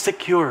who are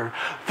insecure.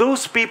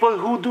 Those people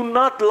who do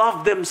not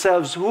love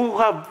themselves, who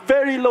have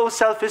very low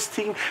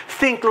self-esteem,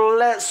 think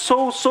less,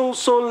 so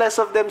less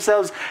of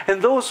themselves,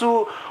 and those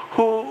who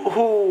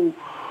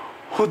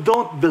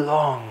don't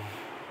belong.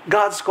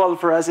 God's call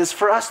for us is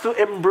for us to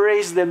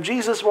embrace them.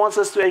 Jesus wants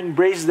us to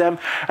embrace them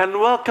and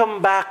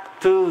welcome back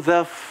to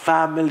the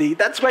family.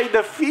 That's why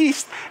the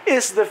feast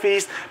is the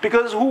feast,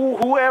 because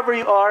whoever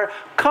you are,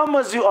 come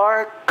as you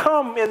are,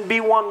 come and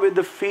be one with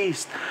the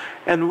feast.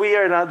 And we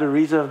are not the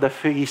reason of the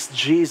feast,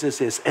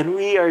 Jesus is. And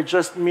we are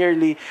just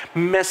merely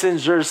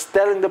messengers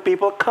telling the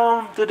people,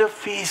 come to the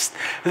feast.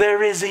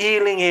 There is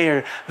healing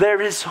here. There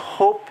is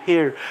hope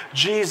here.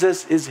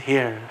 Jesus is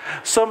here.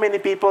 So many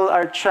people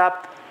are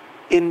trapped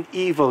in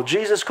evil.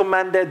 Jesus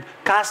commanded,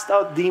 cast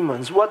out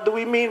demons. What do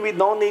we mean? We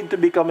don't need to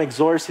become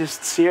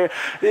exorcists here.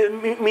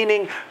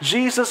 Meaning,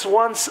 Jesus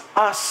wants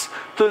us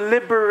to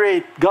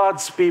liberate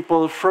God's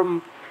people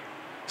from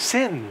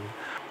sin,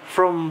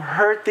 from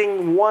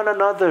hurting one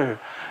another.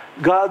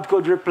 God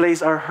could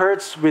replace our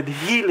hurts with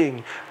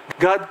healing.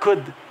 God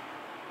could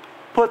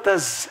put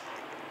us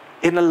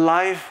in a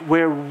life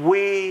where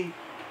we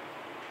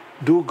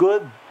do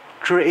good,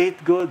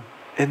 create good,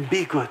 and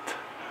be good.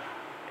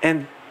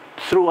 And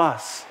through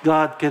us,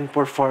 God can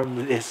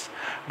perform this.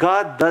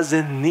 God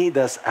doesn't need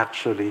us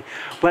actually,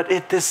 but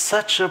it is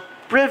such a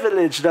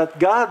privilege that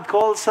God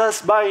calls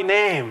us by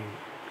name,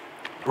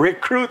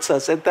 recruits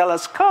us and tell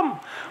us, come,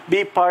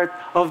 be part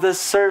of the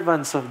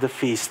servants of the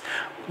feast.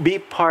 Be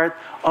part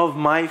of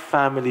my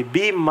family.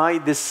 Be my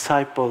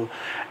disciple.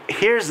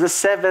 Here's the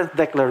seventh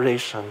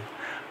declaration.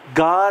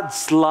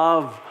 God's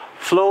love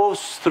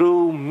flows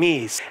through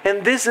me.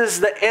 And this is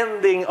the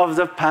ending of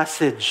the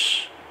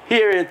passage.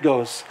 Here it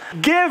goes.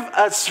 Give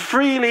as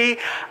freely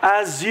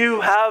as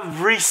you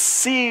have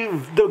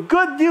received. The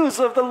good news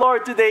of the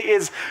Lord today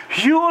is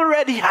you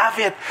already have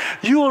it.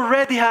 You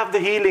already have the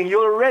healing.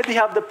 You already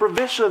have the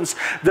provisions.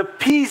 The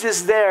peace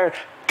is there.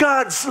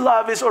 God's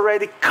love is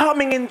already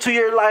coming into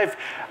your life.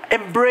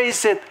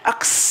 Embrace it,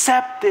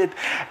 accept it,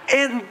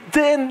 and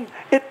then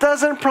it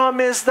doesn't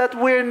promise that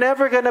we're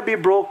never going to be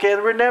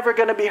broken, we're never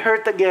going to be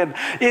hurt again.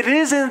 It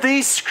is in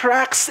these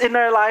cracks in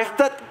our life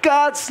that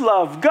God's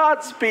love,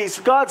 God's peace,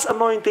 God's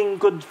anointing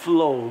could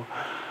flow.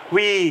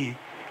 We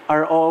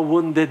are all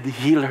wounded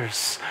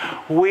healers.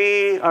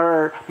 We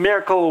are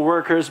miracle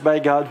workers by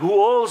God who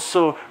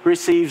also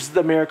receives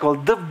the miracle.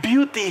 The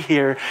beauty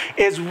here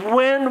is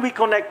when we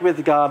connect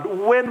with God,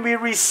 when we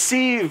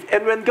receive,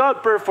 and when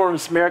God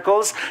performs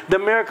miracles, the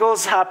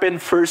miracles happen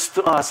first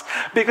to us.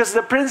 Because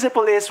the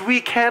principle is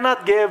we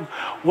cannot give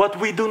what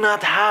we do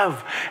not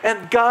have.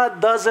 And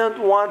God doesn't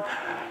want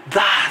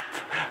that.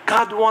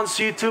 God wants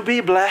you to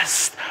be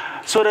blessed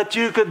so that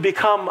you could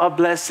become a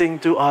blessing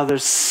to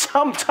others.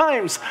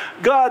 Sometimes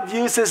God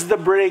uses the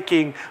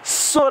breaking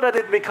so that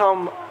it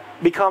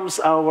becomes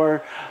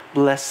our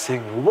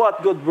blessing.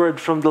 What good word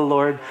from the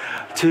Lord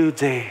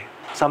today.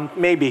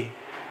 Maybe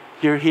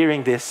you're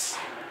hearing this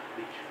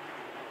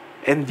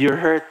and you're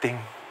hurting.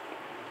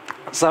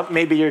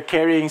 Maybe you're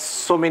carrying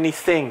so many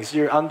things.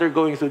 You're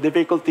undergoing through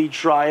difficulty,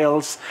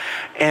 trials,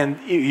 and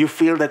you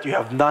feel that you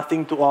have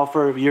nothing to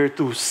offer. You're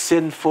too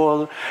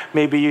sinful.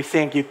 Maybe you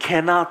think you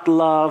cannot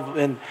love.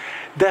 And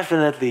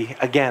definitely,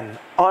 again,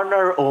 on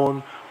our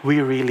own, we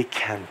really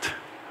can't.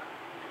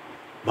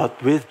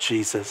 But with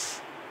Jesus,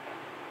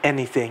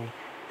 anything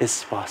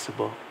is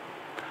possible.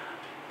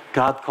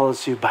 God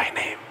calls you by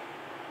name.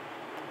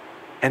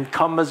 And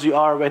come as you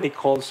are when He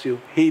calls you.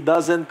 He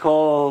doesn't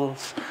call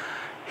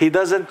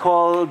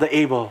the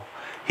able.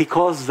 He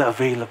calls the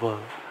available.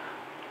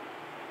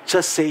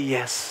 Just say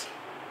yes.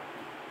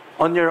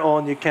 On your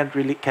own, you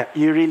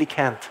really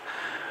can't.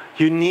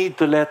 You need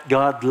to let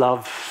God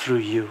love through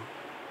you.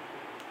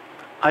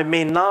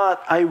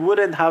 I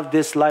wouldn't have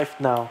this life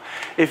now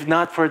if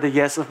not for the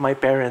yes of my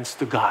parents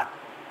to God.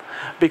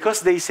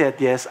 Because they said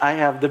yes, I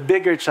have the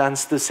bigger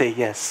chance to say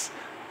yes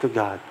to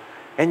God.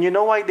 And you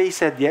know why they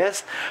said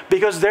yes?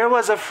 Because there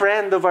was a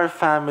friend of our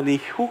family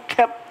who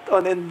kept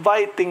on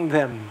inviting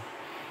them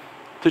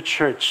to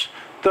church,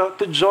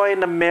 to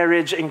join a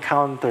marriage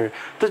encounter,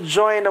 to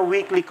join a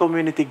weekly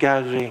community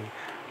gathering.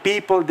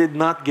 People did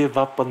not give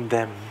up on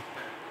them.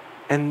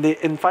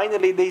 And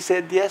finally they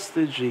said yes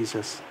to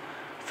Jesus.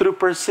 Through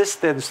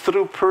persistence,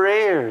 through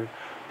prayer,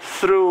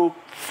 through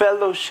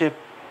fellowship,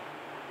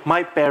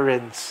 my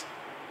parents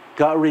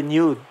got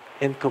renewed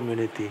in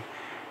community.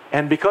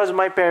 And because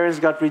my parents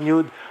got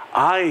renewed,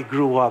 I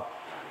grew up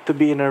to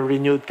be in a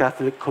renewed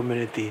Catholic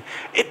community.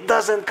 It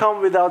doesn't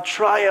come without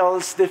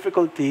trials,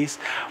 difficulties,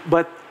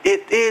 but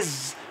it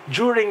is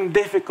during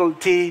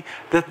difficulty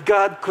that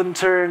God can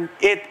turn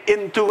it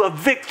into a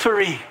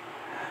victory.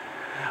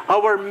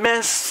 Our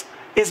mess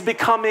is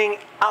becoming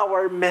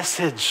our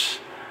message.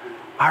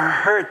 Our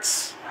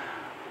hurts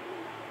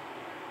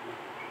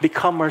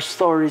become our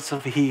stories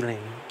of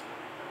healing.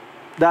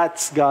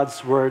 That's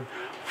God's word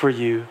for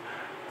you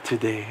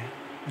today.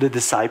 The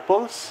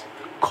disciples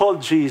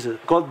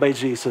called by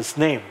Jesus'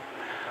 name,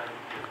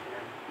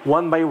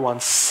 one by one,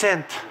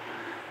 sent.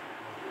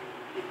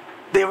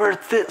 They were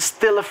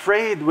still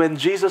afraid when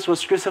Jesus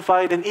was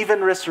crucified and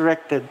even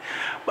resurrected.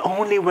 But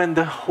only when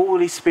the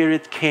Holy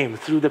Spirit came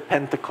through the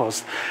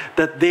Pentecost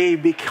that they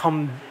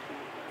become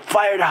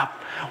fired up,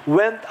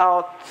 went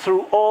out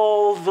through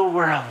all the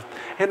world.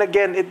 And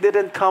again, it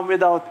didn't come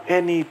without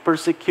any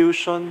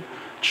persecution,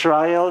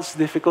 trials,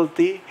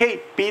 difficulty.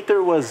 Hey,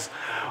 Peter was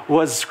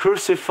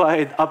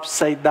crucified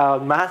upside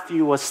down.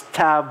 Matthew was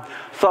stabbed.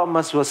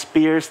 Thomas was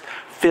pierced.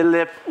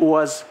 Philip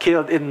was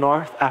killed in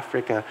North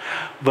Africa.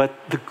 But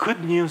the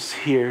good news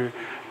here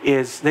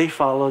is they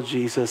follow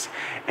Jesus.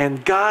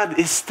 And God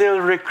is still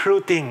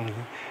recruiting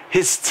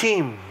His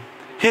team,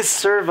 His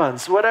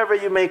servants, whatever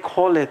you may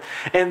call it.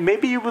 And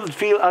maybe you would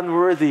feel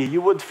unworthy. You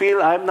would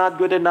feel, I'm not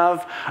good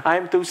enough.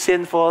 I'm too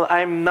sinful.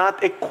 I'm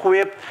not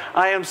equipped.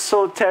 I am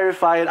so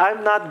terrified.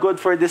 I'm not good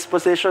for this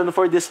position,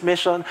 for this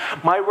mission.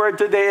 My word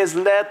today is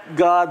let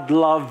God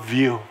love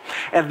you.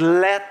 And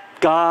let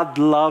God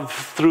love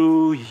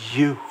through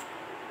you.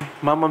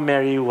 Mama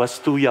Mary was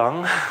too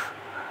young.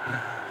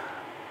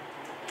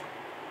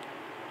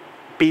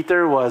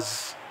 Peter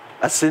was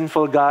a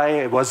sinful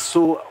guy, was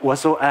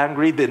so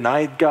angry,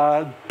 denied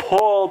God.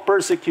 Paul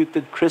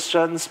persecuted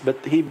Christians,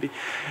 but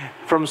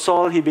from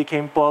Saul he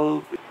became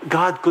Paul.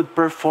 God could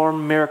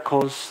perform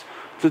miracles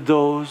to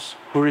those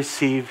who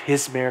receive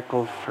His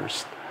miracle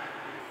first.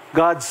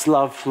 God's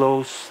love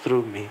flows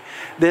through me.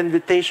 The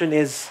invitation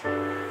is,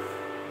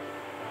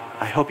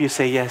 I hope you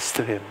say yes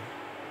to Him.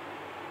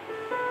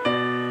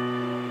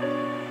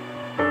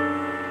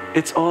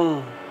 It's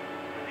all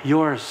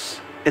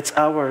yours. It's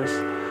ours.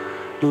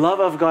 The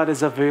love of God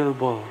is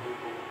available.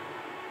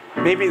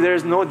 Maybe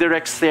there's no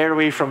direct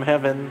stairway from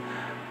heaven.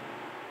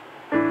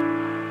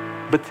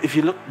 But if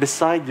you look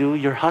beside you,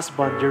 your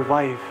husband, your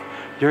wife,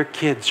 your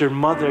kids, your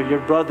mother, your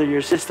brother,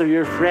 your sister,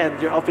 your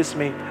friend, your office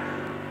mate,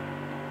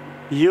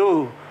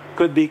 you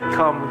could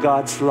become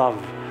God's love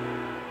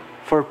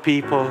for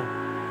people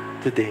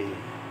today.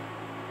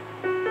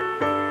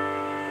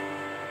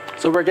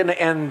 So we're going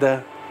to end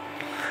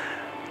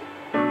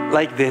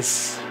like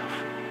this,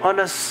 on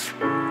a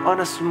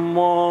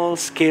small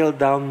scaled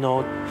down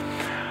note.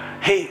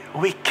 Hey,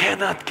 we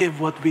cannot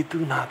give what we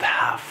do not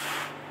have.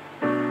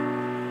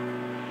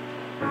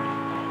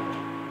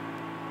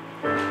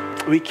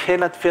 We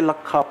cannot fill a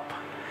cup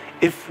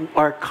if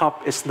our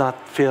cup is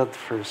not filled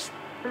first.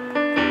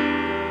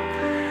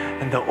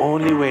 And the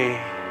only way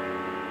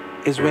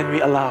is when we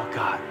allow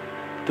God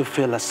to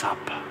fill us up.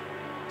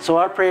 So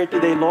our prayer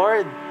today,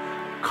 Lord,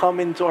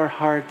 come into our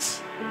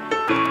hearts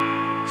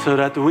so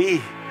that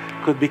we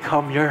could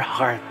become your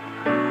heart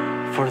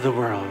for the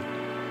world.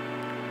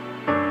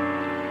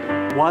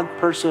 One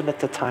person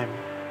at a time.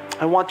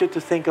 I want you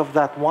to think of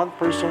that. One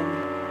person,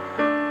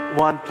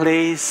 one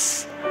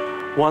place,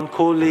 one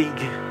colleague,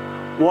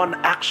 one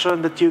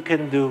action that you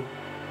can do.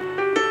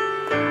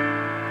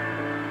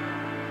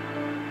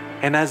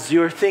 And as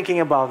you're thinking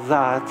about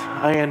that,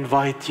 I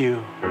invite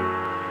you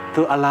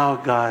to allow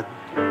God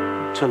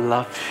to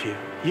love you.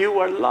 You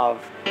are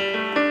loved.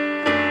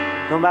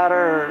 No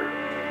matter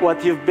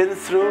what you've been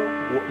through,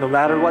 no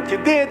matter what you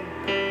did,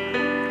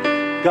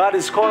 God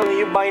is calling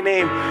you by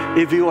name.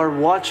 If you are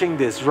watching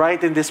this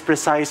right in this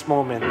precise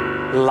moment,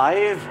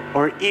 live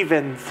or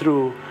even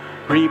through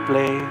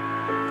replay,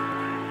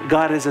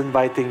 God is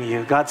inviting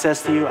you. God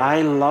says to you,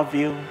 I love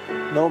you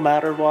no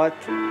matter what.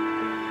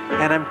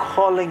 And I'm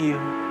calling you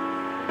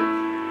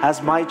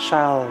as my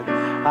child,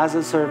 as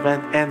a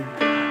servant, and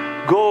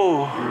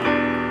go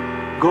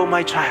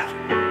my child.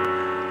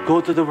 Go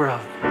to the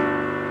world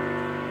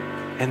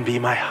and be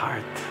my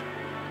heart.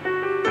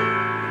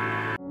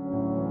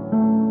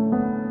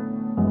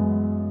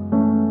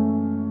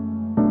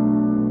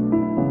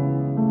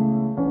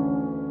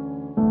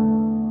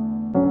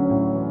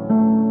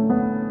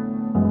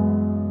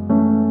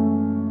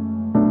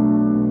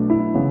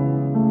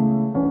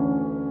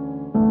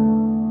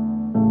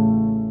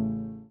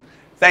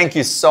 Thank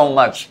you so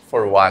much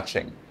for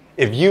watching.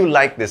 If you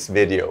like this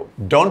video,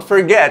 don't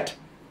forget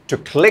to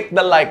click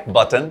the like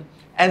button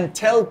and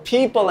tell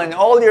people and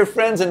all your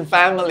friends and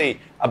family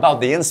about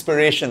the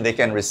inspiration they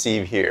can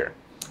receive here.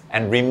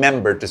 And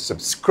remember to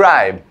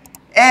subscribe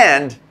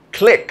and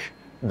click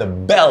the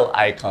bell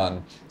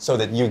icon so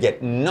that you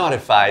get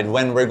notified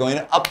when we're going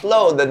to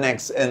upload the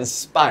next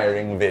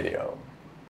inspiring video.